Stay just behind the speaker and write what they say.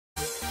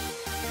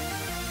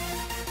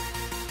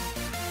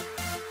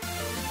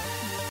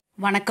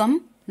வணக்கம்.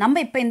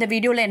 நம்ம இப்போ இந்த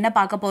வீடியோவில் என்ன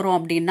பார்க்க போகிறோம்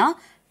அப்படின்னா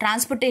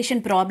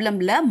டிரான்ஸ்போர்ட்டேஷன்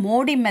ப்ராப்ளமில்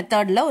மோடி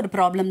மெத்தடில் ஒரு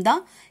ப்ராப்ளம்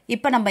தான்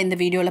இப்போ நம்ம இந்த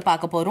வீடியோவில்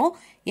பார்க்க போகிறோம்.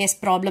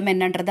 ப்ராப்ளம்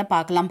என்னன்றதை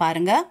பார்க்கலாம்.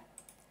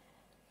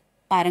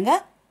 பாருங்க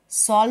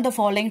solve the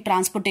following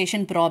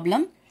transportation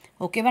problem.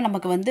 ஓகேவா,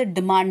 நமக்கு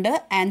டிமாண்டு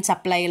அண்ட்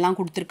சப்ளை எல்லாம்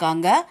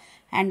கொடுத்துருக்காங்க.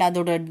 அண்ட்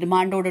அதோட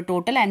டிமாண்டோட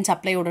டோட்டல் அண்ட்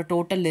சப்ளையோட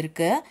டோட்டல்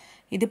இருக்குது.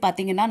 இது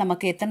பார்த்தீங்கன்னா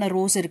நமக்கு எத்தனை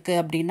ரோஸ் இருக்குது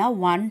அப்படின்னா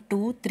 1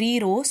 2 3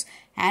 ரோஸ்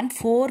அண்ட்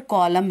 4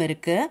 காலம்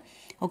இருக்குது.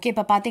 ஓகே,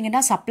 இப்போ பார்த்தீங்கன்னா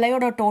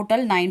சப்ளையோட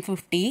டோட்டல்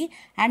 950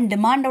 அண்ட்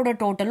டிமாண்டோட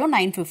டோட்டலும்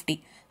 950.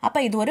 அப்போ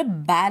இது ஒரு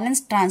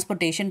பேலன்ஸ்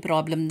டிரான்ஸ்போர்ட்டேஷன்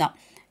ப்ராப்ளம் தான்.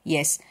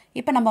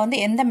 இப்போ நம்ம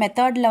எந்த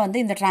மெத்தடில்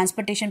இந்த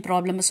டிரான்ஸ்போர்ட்டேஷன்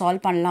ப்ராப்ளம்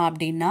சால்வ் பண்ணலாம்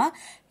அப்படின்னா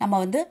நம்ம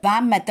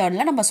வேம்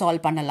மெத்தடில் நம்ம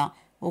சால்வ் பண்ணலாம்.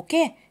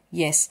 ஓகே,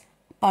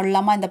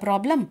 பண்ணலாமா இந்த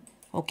ப்ராப்ளம்?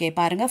 ஓகே,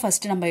 பாருங்கள்,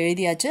 ஃபஸ்ட்டு நம்ம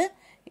எழுதியாச்சு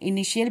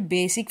இனிஷியல்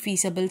பேசிக்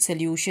ஃபீஸபிள்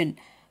சொல்யூஷன்.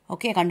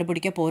 ஓகே,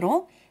 கண்டுபிடிக்க போகிறோம்.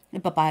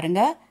 இப்போ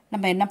பாருங்கள்,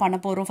 நம்ம என்ன பண்ண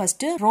போகிறோம்,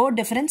 ஃபஸ்ட்டு ரோ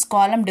டிஃபரன்ஸ்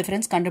காலம்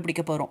டிஃபரன்ஸ்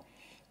கண்டுபிடிக்க போகிறோம்.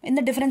 இந்த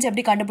டிஃபரன்ஸ்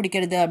எப்படி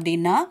கண்டுபிடிக்கிறது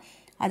அப்படின்னா,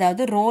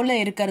 அதாவது ரோவில்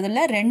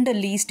இருக்கிறதுல 2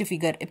 லீஸ்ட்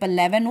ஃபிகர், இப்போ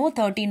 11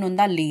 13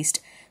 தான் லீஸ்ட்.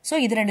 ஸோ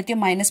இது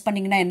ரெண்டுத்தையும் மைனஸ்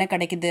பண்ணிங்கன்னா என்ன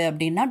கிடைக்குது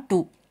அப்படின்னா 2.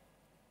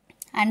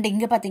 அண்ட்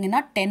இங்கே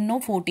பார்த்தீங்கன்னா 10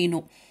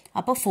 14,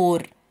 அப்போ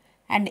 4.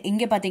 அண்ட்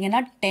இங்கே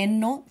பார்த்தீங்கன்னா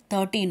 10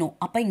 13,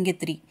 அப்போ இங்கே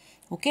 3.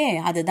 ஓகே,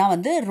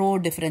 அதுதான் ரோ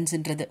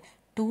டிஃபரன்ஸ்ன்றது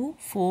 2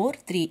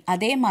 4 3.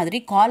 அதே மாதிரி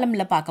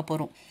காலமில் பார்க்க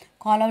போகிறோம்.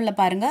 காலமில்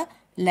பாருங்கள்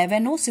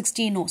 11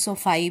 16, ஸோ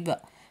 5.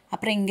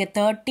 அப்புறம் இங்கே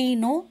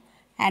 13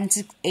 அண்ட்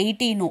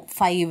 18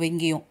 5.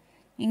 இங்கேயும்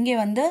இங்கே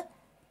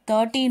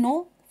 13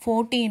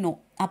 14,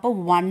 அப்போ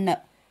 1.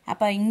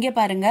 அப்போ இங்கே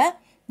பாருங்கள்,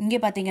 இங்கே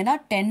பார்த்தீங்கன்னா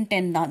 10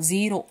 10 தான்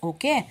 0.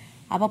 ஓகே,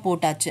 அப்போ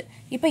போட்டாச்சு.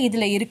 இப்போ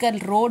இதில் இருக்கிற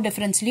ரோ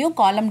டிஃப்ரென்ஸ்லையும்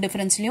காலம்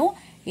டிஃப்ரென்ஸ்லையும்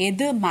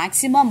எது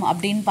மேக்ஸிமம்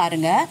அப்படின்னு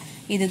பாருங்கள்.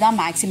 இதுதான்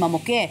மேக்ஸிமம்.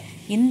 ஓகே,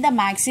 இந்த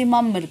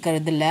மேக்ஸிமம்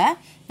இருக்கிறதுல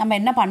நம்ம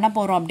என்ன பண்ண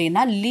போகிறோம்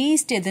அப்படின்னா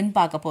லீஸ்ட் எதுன்னு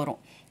பார்க்க போகிறோம்.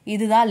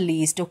 இதுதான்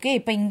லீஸ்ட். ஓகே,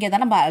 இப்போ இங்கே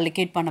தான் நம்ம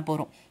அலோகேட் பண்ண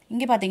போகிறோம்.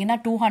 இங்கே பார்த்தீங்கன்னா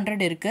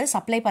 200 இருக்குது,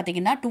 சப்ளை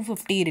பார்த்தீங்கன்னா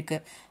 250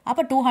 இருக்குது.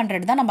 அப்போ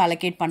 200 தான் நம்ம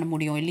அலோகேட் பண்ண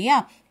முடியும் இல்லையா?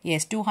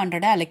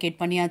 200 அலோகேட்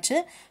பண்ணியாச்சு.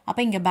 அப்போ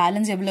இங்கே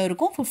பேலன்ஸ் எவ்வளோ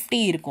இருக்கும்? 50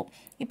 இருக்கும்.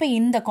 இப்போ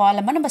இந்த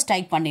காலமை நம்ம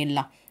ஸ்ட்ரைக்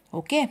பண்ணிடலாம்.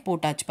 ஓகே,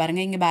 போட்டாச்சு.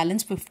 பாருங்கள், இங்கே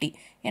பேலன்ஸ் 50,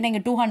 ஏன்னா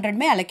இங்கே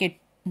 200மே அலோகேட்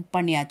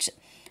பண்ணியாச்சு.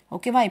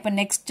 ஓகேவா, இப்போ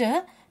நெக்ஸ்ட்டு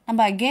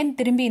நம்ம அகெயின்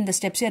திரும்பி இந்த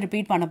ஸ்டெப்ஸை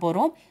ரிப்பீட் பண்ண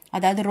போகிறோம்.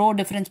 அதாவது ரோ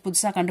டிஃப்ரென்ஸ்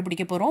புதுசாக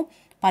கண்டுபிடிக்க போகிறோம்.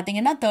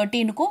 பார்த்தீங்கன்னா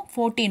 13க்கும்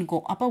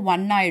 14க்கும் அப்போ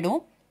 1 ஆகிடும்.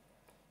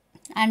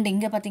 அண்ட்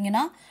இங்கே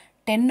பார்த்தீங்கன்னா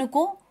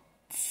 10க்கும்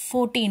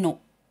 14,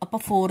 அப்போ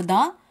 4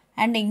 தான்.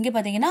 அண்ட் இங்கே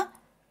பார்த்தீங்கன்னா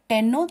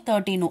 10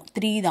 13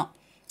 3 தான்.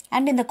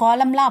 அண்ட் இந்த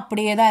காலம்லாம்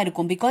அப்படியே தான்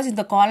இருக்கும், பிகாஸ்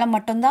இந்த காலம்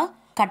மட்டும்தான்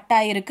கட்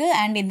ஆகிருக்கு.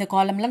 அண்ட் இந்த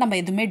காலமில் நம்ம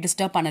எதுவுமே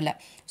டிஸ்டர்ப் பண்ணலை.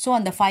 ஸோ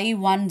அந்த 5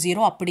 1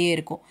 0 அப்படியே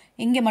இருக்கும்.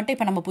 இங்கே மட்டும்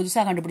இப்போ நம்ம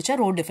புதுசாக கண்டுபிடிச்சா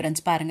ரோ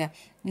டிஃபரன்ஸ் பாருங்கள்,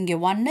 இங்கே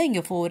 1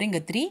 இங்கே 4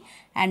 இங்கே 3.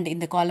 அண்ட்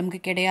இந்த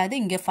காலமுக்கு கிடையாது,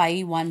 இங்கே 5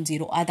 1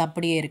 0 அது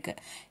அப்படியே இருக்குது.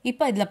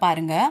 இப்போ இதில்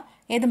பாருங்கள்,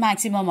 எது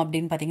மேக்ஸிமம்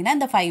அப்படின்னு பார்த்தீங்கன்னா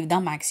இந்த 5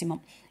 தான்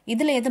மேக்ஸிமம்.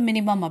 இதில் எது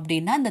மினிமம்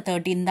அப்படின்னா இந்த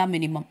 13 தான்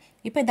மினிமம்.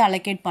 இப்போ இதை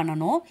அலோகேட்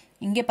பண்ணணும்.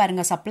 இங்கே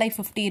பாருங்கள், சப்ளை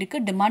 50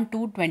 இருக்குது, டிமாண்ட்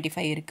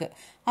 225 இருக்குது.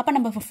 அப்போ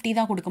நம்ம 50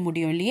 தான் கொடுக்க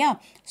முடியும் இல்லையா?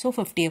 ஸோ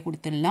 50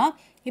 கொடுத்துடலாம்.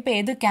 இப்போ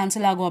எது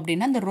கேன்சல் ஆகும்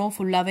அப்படின்னா இந்த ரோ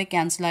ஃபுல்லாகவே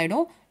கேன்சல்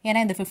ஆகிடும், ஏன்னா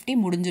இந்த 50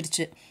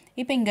 முடிஞ்சிருச்சு.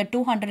 இப்போ இங்கே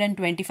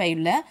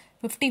 225ல்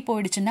 50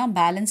 போயிடுச்சுன்னா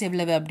பேலன்ஸ்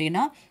எவ்வளவு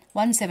அப்படின்னா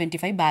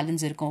 175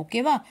 பேலன்ஸ் இருக்கும்.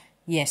 ஓகேவா?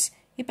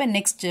 இப்போ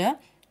நெக்ஸ்ட்டு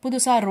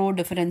புதுசாக ரோ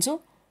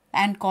டிஃபரன்ஸும்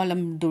அண்ட்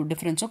காலம்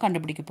டிஃப்ரென்ஸும்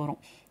கண்டுபிடிக்க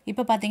போகிறோம்.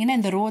 இப்போ பார்த்தீங்கன்னா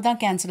இந்த ரோ தான்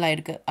கேன்சல்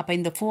ஆகிருக்கு. அப்போ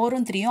இந்த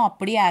 4ம் 3ம்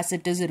அப்படியே ஆஸ்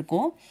இட் இஸ்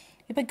இருக்கும்.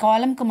 இப்போ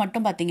காலம்க்கு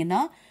மட்டும்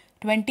பார்த்தீங்கன்னா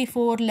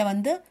 24ல்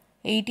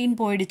 18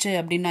 போயிடுச்சு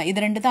அப்படின்னா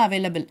இது 2 தான்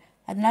அவைலபிள்,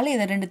 அதனால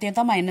இதை 2த்தையும்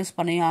தான் மைனஸ்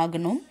பண்ணி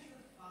ஆகணும்.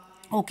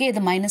 ஓகே,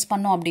 இது மைனஸ்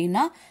பண்ணோம்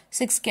அப்படின்னா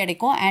 6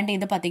 கிடைக்கும். அண்ட்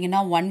இது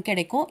பார்த்தீங்கன்னா 1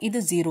 கிடைக்கும், இது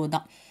 0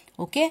 தான்.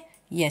 ஓகே,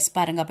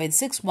 பாருங்கள், அப்போ இது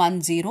 6 1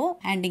 0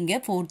 அண்ட் இங்கே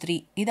 4 3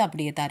 இது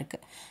அப்படியே தான்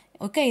இருக்குது.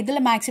 ஓகே,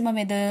 இதில் மேக்ஸிமம்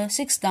எது?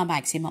 6 தான்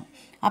மேக்ஸிமம்.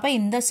 அப்போ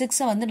இந்த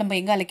 6ஐ நம்ம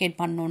எங்கே அலோகேட்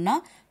பண்ணணும்னா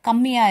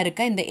கம்மியாக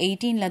இருக்க இந்த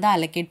 18ல் தான்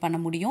அலோகேட் பண்ண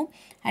முடியும்.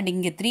 அண்ட்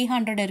இங்கே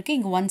 300 இருக்குது,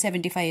 இங்கே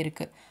 175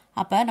 இருக்குது.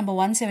 அப்போ நம்ம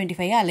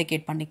 175ஐ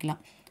அலோகேட்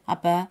பண்ணிக்கலாம்.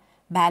 அப்போ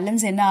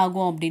பேலன்ஸ் என்ன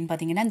ஆகும் அப்படின்னு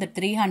பார்த்தீங்கன்னா இந்த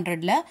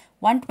 300ல்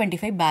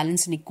 125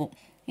 பேலன்ஸ் நிற்கும்.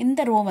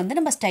 இந்த ரோ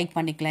நம்ம ஸ்ட்ரைக்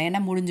பண்ணிக்கலாம்,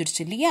 ஏன்னா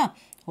முடிஞ்சிருச்சு இல்லையா?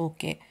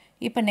 ஓகே,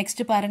 இப்போ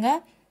நெக்ஸ்ட்டு பாருங்கள்,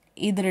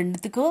 இது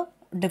ரெண்டுத்துக்கும்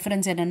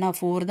டிஃப்ரென்ஸ் என்னென்னா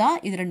 4 தான்.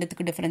 இது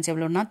ரெண்டுத்துக்கு டிஃப்ரென்ஸ்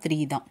எவ்வளோன்னா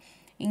 3 தான்.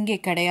 இங்கே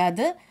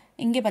கிடையாது,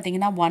 இங்கே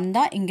பார்த்தீங்கன்னா 1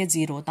 தான், இங்கே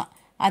 0 தான்.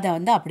 அதை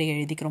அப்படியே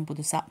எழுதிக்கிறோம்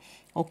புதுசாக.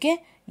 ஓகே,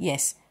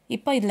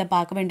 இப்போ இதில்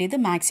பார்க்க வேண்டியது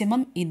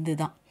மேக்ஸிமம் இது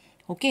தான்.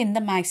 ஓகே, இந்த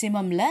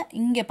மேக்ஸிமமில்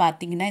இங்கே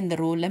பார்த்தீங்கன்னா இந்த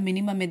ரோவில்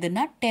மினிமம்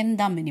எதுனா 10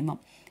 தான் மினிமம்.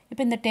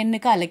 இப்போ இந்த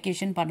 10க்கு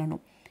அலோகேஷன்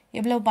பண்ணணும்.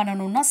 எவ்வளோ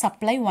பண்ணணும்னா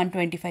சப்ளை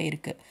 125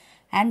 இருக்குது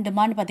அண்ட்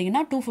டிமாண்ட்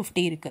பார்த்தீங்கன்னா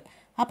 250 இருக்குது.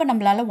 அப்போ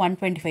நம்மளால்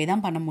 125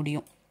 தான் பண்ண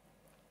முடியும்.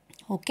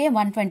 ஓகே,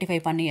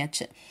 125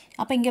 பண்ணியாச்சு.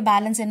 அப்போ இங்கே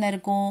பேலன்ஸ் என்ன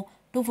இருக்கும்?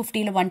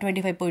 250ல்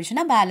 125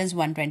 போயிடுச்சுன்னா பேலன்ஸ்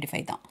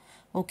 125 தான்.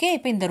 ஓகே,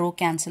 இப்போ இந்த ரோ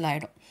கேன்சல்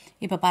ஆகிடும்.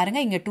 இப்போ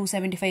பாருங்கள், இங்கே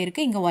 275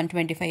 இருக்குது, இங்கே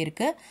 125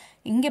 இருக்குது.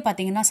 இங்கே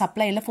பார்த்தீங்கன்னா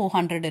சப்ளையில்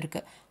 400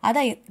 இருக்குது.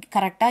 அதை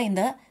கரெக்டாக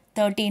இந்த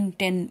 13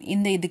 10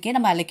 இந்த இதுக்கே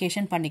நம்ம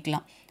அலோகேஷன்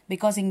பண்ணிக்கலாம்.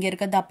 பிகாஸ் இங்கே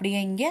இருக்கிறது அப்படியே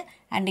இங்கே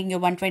அண்ட் இங்கே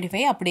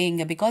 125 அப்படியே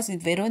இங்கே பிகாஸ்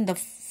இது வெறும் இந்த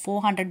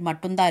 400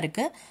 மட்டும்தான்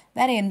இருக்குது,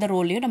 வேறு எந்த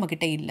ரோலையும்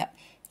நம்மக்கிட்ட இல்லை.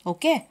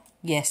 ஓகே,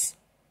 எஸ்,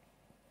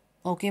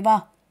 ஓகேவா?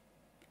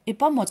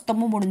 இப்போ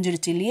மொத்தமும்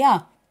முடிஞ்சிருச்சு இல்லையா,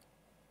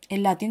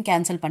 எல்லாத்தையும்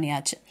கேன்சல்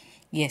பண்ணியாச்சு.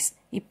 எஸ்,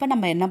 இப்போ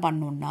நம்ம என்ன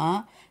பண்ணோம்னா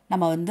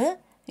நம்ம வந்து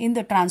இந்த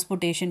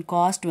டிரான்ஸ்போர்ட்டேஷன்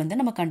காஸ்ட் வந்து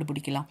நம்ம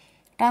கண்டுபிடிக்கலாம்.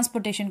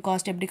 டிரான்ஸ்போர்ட்டேஷன்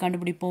காஸ்ட் எப்படி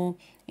கண்டுபிடிப்போம்?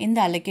 இந்த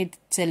அலோகேட்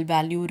செல்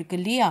வேல்யூ இருக்கு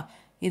இல்லையா,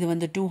 இது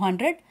வந்து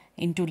 200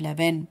 into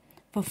 11,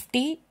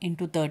 50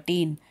 into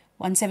 13,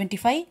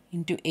 175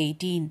 into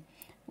 18,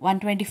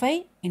 125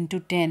 into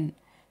 10,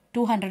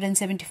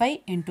 275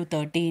 into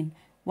 13,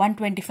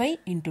 125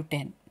 into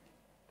 10.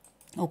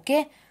 Okay,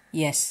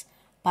 S,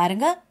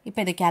 பாருங்க. இப்போ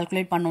இதை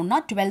கால்குலேட் பண்ணோம்னா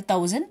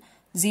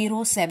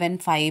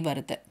 12,075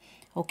 வருது.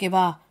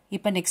 ஓகேவா?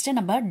 இப்போ நெக்ஸ்ட்டு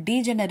நம்ம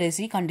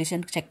டீஜெனரசி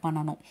கண்டிஷன் செக்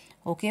பண்ணணும்.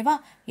 ஓகேவா?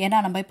 ஏன்னா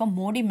நம்ம இப்போ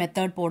மோடி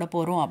மெத்தட் போட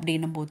போகிறோம்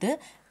அப்படின்னும் போது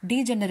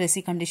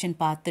டீஜெனரசி கண்டிஷன்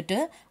பார்த்துட்டு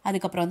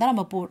அதுக்கப்புறம் தான்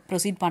நம்ம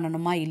ப்ரொசீட்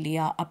பண்ணணுமா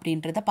இல்லையா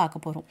அப்படின்றத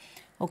பார்க்க போகிறோம்.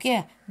 ஓகே,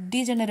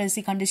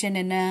 டீஜெனரசி கண்டிஷன்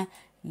என்ன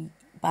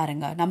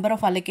பாருங்க. Number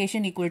of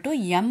allocation equal to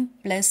M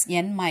plus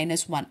n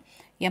minus 1.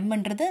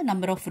 எம்ன்றது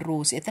number of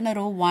rose, எத்தனை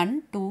row? 1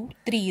 2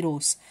 3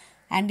 rose.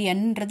 And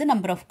என்ன்றது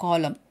number of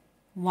காலம்,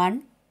 1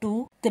 2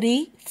 3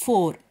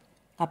 4.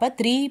 அப்போ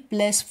 3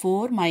 +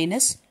 4 -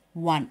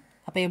 1.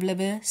 அப்போ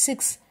எவ்வளவு?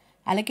 6.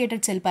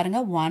 அலோகேட்டட் செல்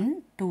பாருங்கள், 1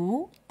 2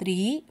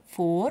 3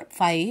 4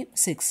 5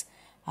 6.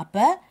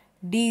 அப்போ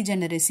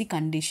டீஜெனரசி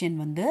கண்டிஷன்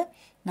வந்து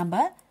நம்ம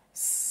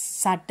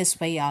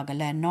சாட்டிஸ்ஃபை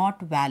ஆகலை,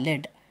 நாட்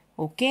வேலிட்.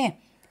 ஓகே,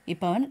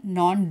 இப்போ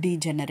நான்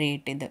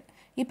டீஜெனரேட் இது.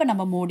 இப்போ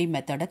நம்ம மோடி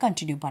மெத்தடை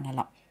கண்டினியூ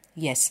பண்ணலாம்.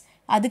 எஸ்,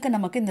 அதுக்கு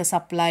நமக்கு இந்த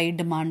சப்ளை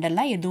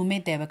டிமாண்டெல்லாம் எதுவுமே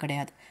தேவை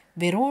கிடையாது,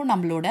 வெறும்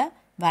நம்மளோட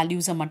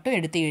வேல்யூஸை மட்டும்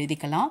எடுத்து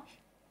எழுதிக்கலாம்.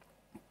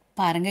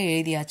 பாருங்கள்,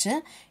 எழுதியாச்சு.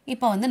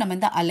 இப்போ வந்து நம்ம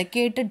இந்த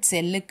அலோகேட்டட்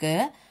செல்லுக்கு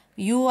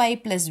ui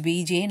 +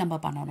 vj நம்ம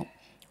பண்ணணும்.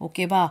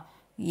 ஓகேவா?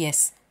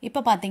 எஸ், இப்போ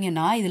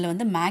பார்த்தீங்கன்னா இதில்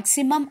வந்து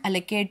மேக்ஸிமம்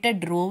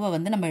அலோகேட்டட் ரோவை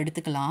வந்து நம்ம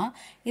எடுத்துக்கலாம்.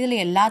 இதில்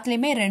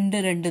எல்லாத்துலேயுமே 2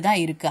 2 தான்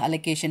இருக்குது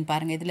அலோகேஷன்.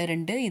 பாருங்கள், இதில்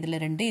 2 இதில்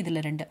 2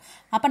 இதில் 2.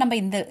 அப்போ நம்ம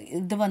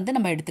இது வந்து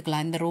நம்ம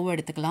எடுத்துக்கலாம், இந்த ரோவை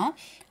எடுத்துக்கலாம்.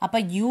 அப்போ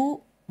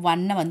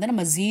u1 வந்து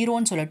நம்ம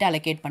 0ன்னு சொல்லிட்டு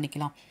அலோகேட்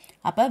பண்ணிக்கலாம்.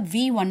 அப்போ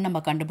v1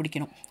 நம்ம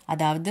கண்டுபிடிக்கணும்,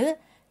 அதாவது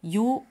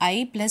ui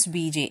 +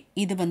 vj.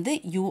 இது வந்து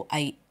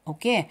ui,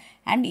 ஓகே,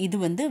 அண்ட் இது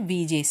வந்து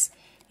vj's.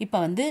 இப்போ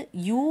வந்து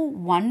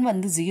u1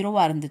 வந்து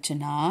 0வாக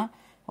இருந்துச்சுன்னா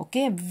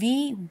ஓகே,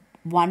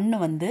 v1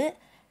 வந்து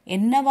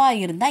என்னவா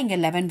இருந்தால் இங்கே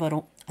 11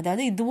 வரும்.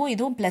 அதாவது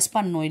இதுவும் ப்ளஸ்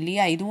பண்ணணும்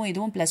இல்லையா,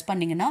 இதுவும் ப்ளஸ்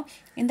பண்ணிங்கன்னா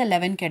இந்த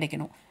 11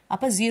 கிடைக்கணும்.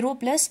 அப்போ 0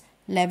 +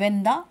 11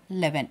 தான்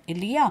 11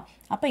 இல்லையா.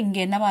 அப்போ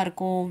இங்கே என்னவா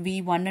இருக்கும்?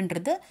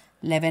 v1ன்றது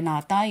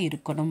 11ஆக தான்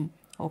இருக்கணும்.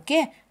 ஓகே,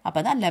 அப்போ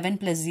தான் 11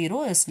 + 0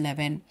 is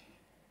 11.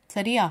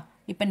 சரியா?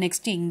 இப்போ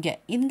நெக்ஸ்ட்டு இங்கே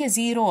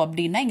 0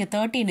 அப்படின்னா இங்கே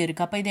 13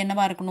 இருக்குது. அப்போ இது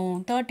என்னவா இருக்கணும்?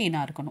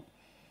 13ஆக இருக்கணும்.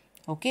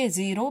 ஓகே,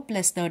 0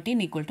 + 13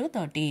 =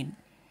 13.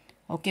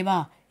 ஓகேவா?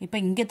 இப்போ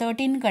இங்கே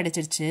 13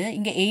 கிடச்சிருச்சு,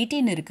 இங்கே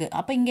 18 இருக்குது.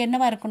 அப்போ இங்கே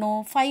என்னவா இருக்கணும்?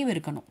 5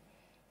 இருக்கணும்.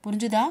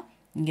 புரிஞ்சுதா?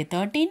 இங்கே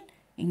 13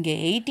 இங்கே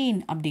 18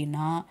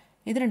 அப்படின்னா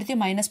இது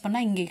ரெண்டுத்தையும் மைனஸ்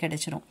பண்ணால் இங்கே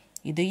கிடச்சிரும்.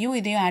 இதையும்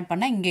ஆட்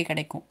பண்ணால் இங்கே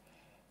கிடைக்கும்.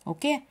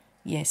 Okay,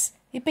 S.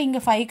 இப்போ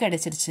இங்கே 5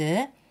 கிடச்சிருச்சு,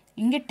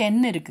 இங்கே 10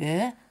 இருக்குது.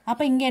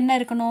 அப்போ இங்கே என்ன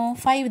இருக்கணும்?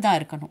 5 தான்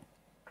இருக்கணும்.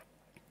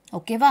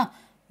 ஓகேவா?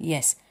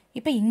 எஸ்.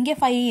 இப்போ இங்கே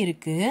 5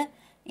 இருக்குது,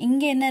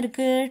 இங்கே என்ன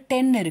இருக்குது?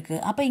 10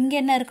 இருக்குது. அப்போ இங்கே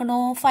என்ன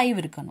இருக்கணும்? 5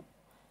 இருக்கணும்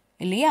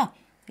இல்லையா?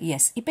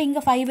 எஸ். இப்போ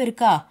இங்கே 5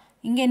 இருக்கா,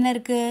 இங்கே என்ன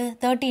இருக்குது?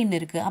 13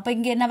 இருக்குது. அப்போ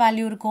இங்கே என்ன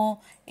வேல்யூ இருக்கும்?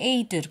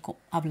 8 இருக்கும்.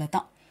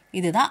 அவ்வளோதான்.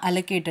 இதுதான்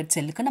அலோகேட்டட்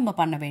செல்லுக்கு நம்ம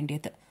பண்ண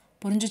வேண்டியது.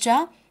 புரிஞ்சுச்சா?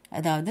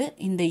 அதாவது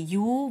இந்த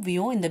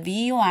யூவியும் இந்த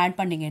வியும் ஆட்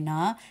பண்ணிங்கன்னா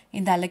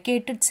இந்த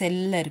அலோகேட்டட்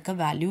செல்லில் இருக்க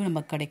வேல்யூ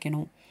நமக்கு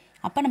கிடைக்கணும்.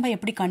 அப்போ நம்ம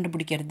எப்படி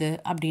கண்டுபிடிக்கிறது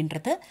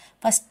அப்படின்றது,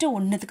 ஃபஸ்ட்டு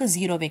 1க்கு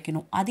 0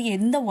 வைக்கணும். அது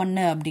எந்த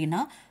 1 அப்படின்னா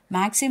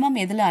மேக்ஸிமம்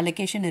எதில்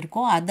அலோகேஷன்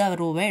இருக்கோ அதை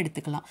ரோவை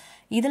எடுத்துக்கலாம்.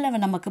 இதில்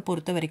நமக்கு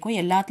பொறுத்த வரைக்கும்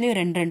எல்லாத்துலேயும்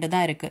 2 2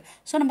 தான் இருக்குது.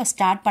 ஸோ நம்ம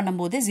ஸ்டார்ட்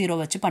பண்ணும்போதே 0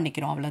 வச்சு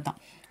பண்ணிக்கிறோம், அவ்வளோதான்.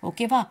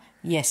 ஓகேவா?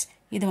 எஸ்,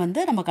 இது வந்து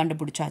நம்ம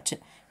கண்டுபிடிச்சாச்சு.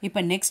 இப்போ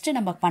நெக்ஸ்ட்டு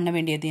நம்ம பண்ண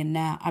வேண்டியது என்ன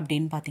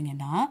அப்படின்னு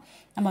பார்த்தீங்கன்னா,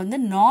 நம்ம வந்து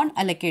நான்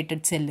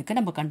அலோகேட்டட் செல்லுக்கு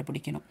நம்ம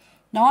கண்டுபிடிக்கணும்.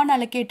 நான்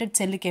அலோகேட்டட்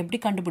செல்லுக்கு எப்படி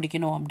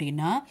கண்டுபிடிக்கணும்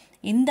அப்படின்னா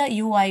இந்த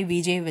ui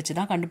vj வச்சு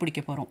தான்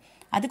கண்டுபிடிக்க போகிறோம்.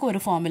 அதுக்கு ஒரு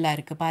ஃபார்முலா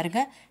இருக்குது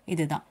பாருங்கள்,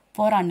 இதுதான்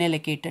ஃபார்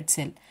அன்அலோகேட்டட்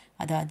செல்.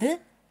 அதாவது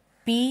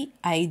Pij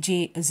 =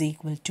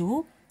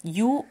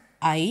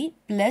 ui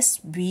 +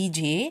 vj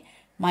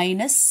 -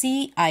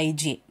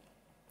 Cij.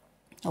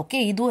 Okay,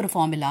 இது ஒரு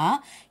ஃபார்முலா.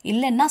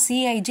 இல்லைன்னா Cij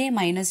 - ui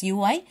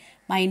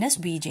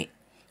 - vj.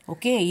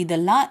 ஓகே,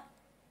 இதெல்லாம்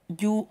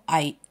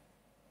ui.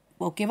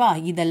 ஓகேவா?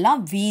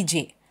 இதெல்லாம் vj.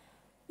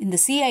 இந்த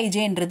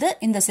Cijன்றது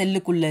இந்த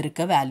செல்லுக்குள்ளே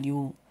இருக்க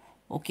வேல்யூ.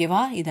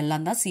 ஓகேவா?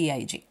 இதெல்லாம் தான்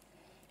Cij.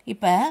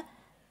 இப்போ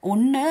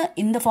ஒன்று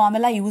இந்த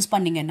ஃபார்முலா யூஸ்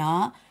பண்ணிங்கன்னா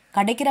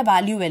கிடைக்கிற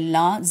வேல்யூ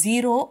எல்லாம்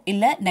 0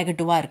 இல்லை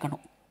நெகட்டிவாக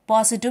இருக்கணும்,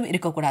 பாசிட்டிவ்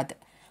இருக்கக்கூடாது.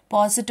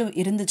 பாசிட்டிவ்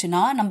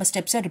இருந்துச்சுன்னா நம்ம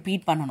ஸ்டெப்ஸை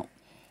ரிப்பீட் பண்ணணும்.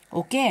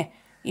 ஓகே,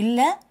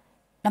 இல்லை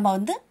நம்ம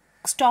வந்து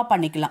ஸ்டாப்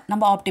பண்ணிக்கலாம்,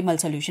 நம்ம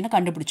ஆப்டிமல் சொல்யூஷனை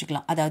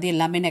கண்டுபிடிச்சிக்கலாம். அதாவது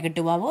எல்லாமே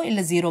நெகட்டிவாவோ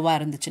இல்லை 0வாக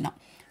இருந்துச்சுன்னா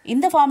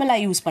இந்த ஃபார்முலா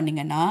யூஸ்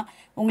பண்ணிங்கன்னா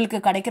உங்களுக்கு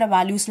கிடைக்கிற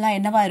வேல்யூஸ்லாம்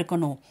என்னவா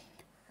இருக்கணும்?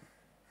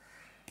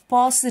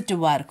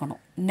 பாசிட்டிவாக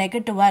இருக்கணும்.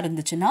 நெகட்டிவாக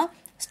இருந்துச்சுன்னா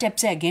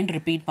ஸ்டெப்ஸை அகெயின்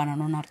ரிப்பீட்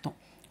பண்ணணும்னு அர்த்தம்.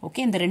 ஓகே,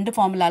 இந்த ரெண்டு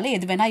ஃபார்முலாவில்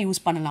எது வேணால்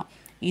யூஸ் பண்ணலாம்.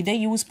 இதை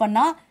யூஸ்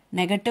பண்ணால்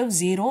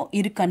 -0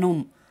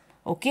 இருக்கணும்.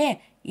 ஓகே,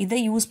 இதை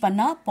யூஸ்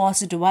பண்ணால்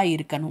பாசிட்டிவாக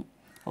இருக்கணும்.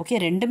 ஓகே,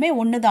 ரெண்டுமே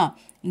ஒன்று தான்.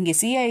 இங்கே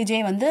சிஐஜே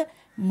வந்து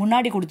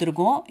முன்னாடி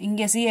கொடுத்துருக்கோம்,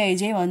 இங்கே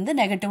சிஐஜே வந்து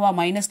நெகட்டிவாக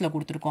மைனஸில்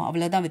கொடுத்துருக்கோம்,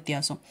 அவ்வளோதான்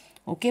வித்தியாசம்.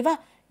 ஓகேவா?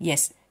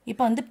 எஸ்.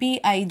 இப்போ வந்து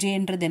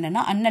பிஐஜேன்றது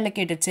என்னென்னா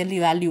அன்அலோகேட்டட் செல்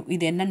வேல்யூ.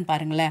 இது என்னன்னு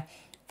பாருங்களேன்.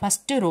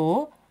 ஃபஸ்ட்டு ரோ,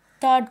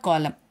 தேர்ட்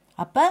காலம்.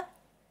 அப்போ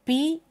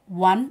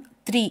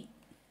P13.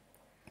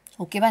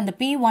 ஓகேவா? இந்த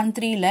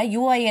P13ல்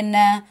யூஐ என்ன?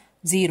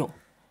 0.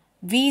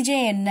 விஜே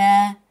என்ன?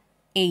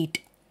 8.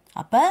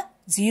 அப்போ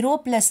 0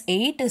 +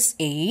 8 is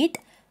 8.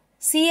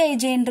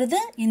 சிஐஜேன்றது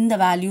இந்த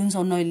வேல்யூன்னு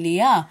சொன்னோம்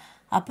இல்லையா?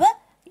 அப்போ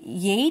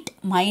 8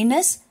 -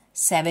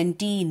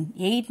 17.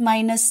 8 -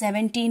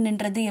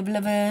 17ன்றது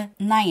எவ்வளவு?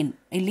 9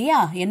 இல்லையா?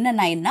 என்ன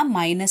 9னா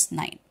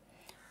 -9.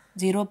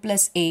 0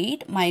 +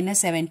 8 -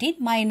 17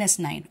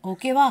 -9.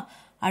 ஓகேவா?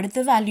 அடுத்த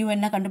வேல்யூ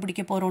என்ன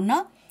கண்டுபிடிக்க போகிறோம்னா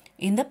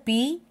இந்த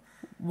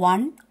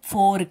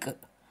P14க்கு,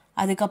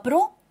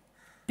 அதுக்கப்புறம்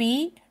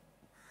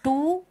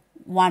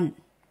P21,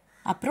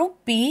 அப்புறம்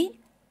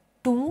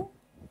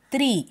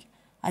P23,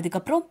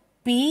 அதுக்கப்புறம்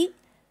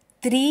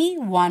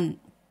P31,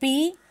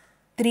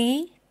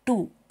 P32.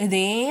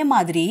 இதே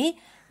மாதிரி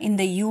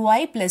இந்த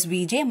UI +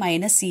 VJ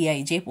 -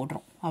 CIJ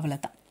போடுறோம்.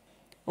 அவ்வளோதான்.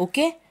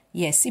 Okay,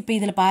 S. இப்போ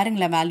இதில்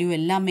பாருங்களேன், வேல்யூ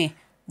எல்லாமே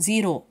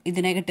 0, இது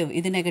நெகட்டிவ்,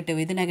 இது நெகட்டிவ்,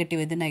 இது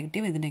நெகட்டிவ், இது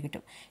நெகட்டிவ், இது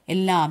நெகட்டிவ்,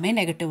 எல்லாமே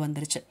நெகட்டிவ்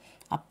வந்துருச்சு.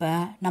 அப்போ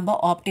நம்ம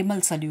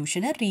ஆப்டிமல்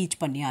சொல்யூஷனை ரீச்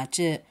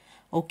பண்ணியாச்சு.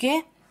 Okay,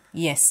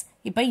 S.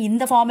 இப்போ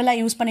இந்த ஃபார்முலா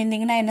யூஸ்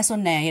பண்ணியிருந்தீங்கன்னா என்ன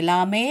சொன்னேன்?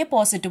 எல்லாமே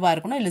பாசிட்டிவாக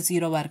இருக்கணும், இல்லை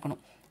 0வாக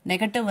இருக்கணும்.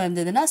 நெகட்டிவ்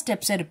வந்ததுன்னா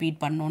ஸ்டெப்ஸை ரிப்பீட்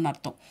பண்ணணும்னு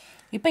அர்த்தம்.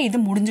 இப்போ இது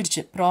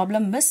முடிஞ்சிடுச்சு.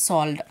 Problem is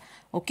solved.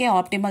 Okay,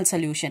 optimal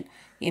solution.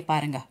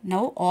 பாருங்க,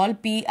 now all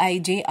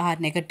PIJ R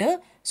negative,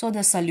 so the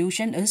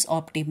solution is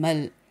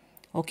optimal.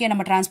 Okay,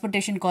 நம்ம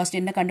டிரான்ஸ்போர்ட்டேஷன் காஸ்ட்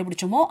என்ன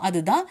கண்டுபிடிச்சோமோ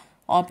அதுதான்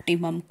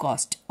ஆப்டிமம்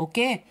காஸ்ட்.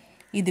 ஓகே,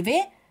 இதுவே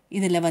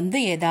இதில் வந்து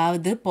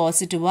ஏதாவது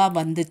பாசிட்டிவாக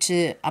வந்துச்சு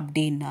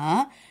அப்படின்னா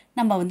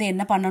நம்ம வந்து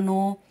என்ன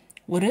பண்ணணும்?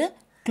 ஒரு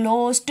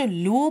க்ளோஸ்டு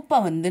லூப்பை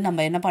வந்து நம்ம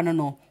என்ன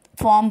பண்ணணும்?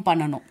 ஃபார்ம்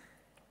பண்ணணும்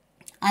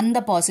அந்த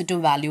பாசிட்டிவ்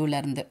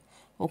வேல்யூலேருந்து.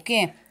 ஓகே,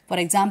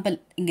 ஃபார் எக்ஸாம்பிள்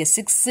இங்கே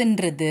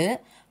 6ன்றது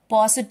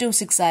பாசிட்டிவ்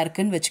 6ஆக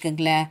இருக்குன்னு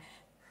வச்சுக்கோங்களேன்.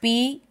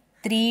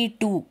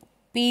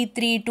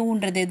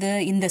 P32ன்றது எது?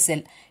 இந்த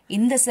செல்.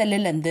 இந்த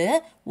செல்லுலேருந்து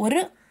ஒரு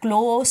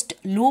க்ளோஸ்ட்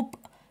லூப்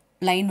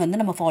லைன் வந்து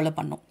நம்ம ஃபாலோ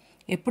பண்ணோம்.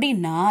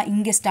 எப்படின்னா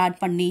இங்கே ஸ்டார்ட்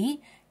பண்ணி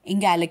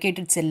இங்கே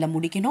அலோகேட்டட் செல்லில்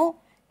முடிக்கணும்,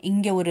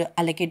 இங்கே ஒரு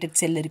அலோகேட்டட்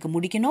செல் இருக்குது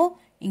முடிக்கணும்,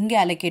 இங்கே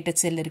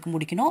அலோகேட்டட் செல் இருக்குது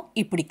முடிக்கணும்,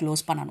 இப்படி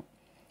க்ளோஸ் பண்ணணும்.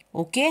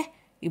 ஓகே,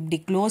 இப்படி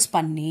க்ளோஸ்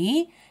பண்ணி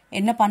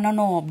என்ன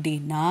பண்ணணும்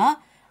அப்படின்னா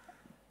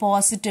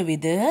பாசிட்டிவ்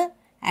இது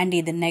அண்ட்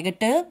இது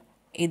நெகட்டிவ்,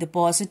 இது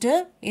பாசிட்டிவ்,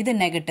 இது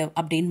நெகட்டிவ்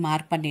அப்படின்னு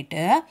மார்க்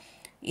பண்ணிவிட்டு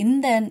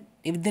இந்த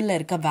இதில்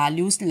இருக்க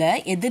வேல்யூஸில்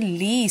எது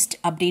லீஸ்ட்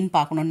அப்படின்னு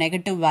பார்க்கணும்.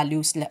 நெகட்டிவ்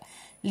வேல்யூஸில்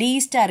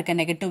லீஸ்ட்டாக இருக்க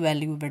நெகட்டிவ்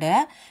வேல்யூ விட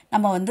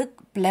நம்ம வந்து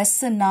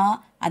ப்ளஸ்ன்னா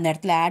அந்த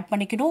இடத்துல ஆட்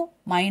பண்ணிக்கணும்,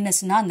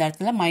 மைனஸ்னா அந்த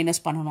இடத்துல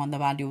மைனஸ் பண்ணணும் அந்த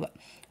வேல்யூவை.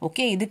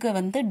 ஓகே, இதுக்கு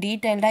வந்து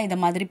டீட்டெயில்டாக இதை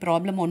மாதிரி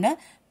ப்ராப்ளம் ஒன்று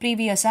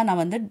ப்ரீவியஸாக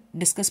நான் வந்து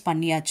டிஸ்கஸ்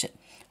பண்ணியாச்சு.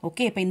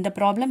 ஓகே, இப்போ இந்த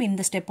ப்ராப்ளம்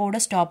இந்த ஸ்டெப்போட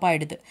ஸ்டாப்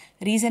ஆகிடுது.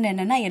 ரீசன்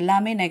என்னென்னா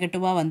எல்லாமே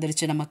நெகட்டிவாக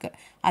வந்துருச்சு நமக்கு.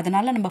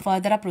 அதனால் நம்ம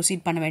ஃபர்தராக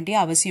ப்ரொசீட் பண்ண வேண்டிய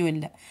அவசியம்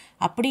இல்லை.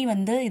 அப்படி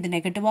வந்து இது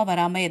நெகட்டிவாக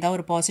வராமல் ஏதாவது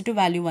ஒரு பாசிட்டிவ்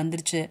வேல்யூ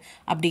வந்துருச்சு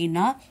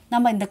அப்படின்னா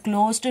நம்ம இந்த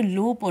க்ளோஸ்டு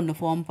லூப் ஒன்று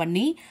ஃபார்ம்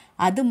பண்ணி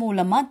அது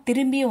மூலமாக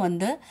திரும்பியும்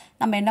வந்து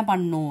நம்ம என்ன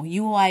பண்ணணும்?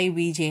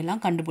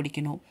 UIVJலாம்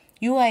கண்டுபிடிக்கணும்.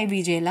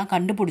 UIVJலாம்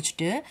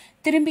கண்டுபிடிச்சிட்டு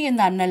திரும்பி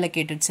இந்த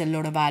அன்அலோகேட்டட்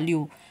செல்லோட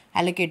வேல்யூ,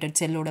 அலோகேட்டட்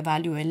செல்லோட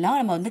வேல்யூ எல்லாம்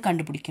நம்ம வந்து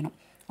கண்டுபிடிக்கணும்.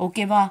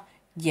 ஓகேவா?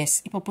 எஸ்.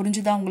 இப்போ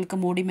புரிஞ்சுதா உங்களுக்கு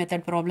மோடி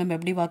மெத்தட் ப்ராப்ளம்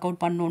எப்படி ஒர்க்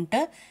அவுட் பண்ணணுன்ட்டு?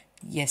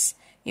 எஸ்.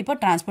 இப்போ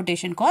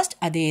டிரான்ஸ்போர்ட்டேஷன் காஸ்ட்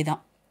அதே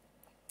தான்.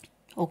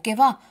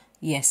 ஓகேவா?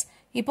 எஸ்.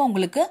 இப்போ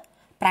உங்களுக்கு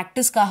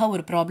ப்ராக்டிஸ்க்காக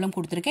ஒரு ப்ராப்ளம்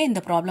கொடுத்துருக்கேன்.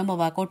 இந்த ப்ராப்ளமை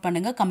ஒர்க் அவுட்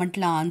பண்ணுங்கள்,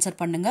 கமெண்ட்டில் ஆன்சர்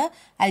பண்ணுங்கள்.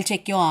 I'll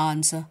check your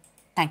answer.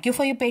 Thank you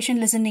for your patient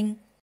listening.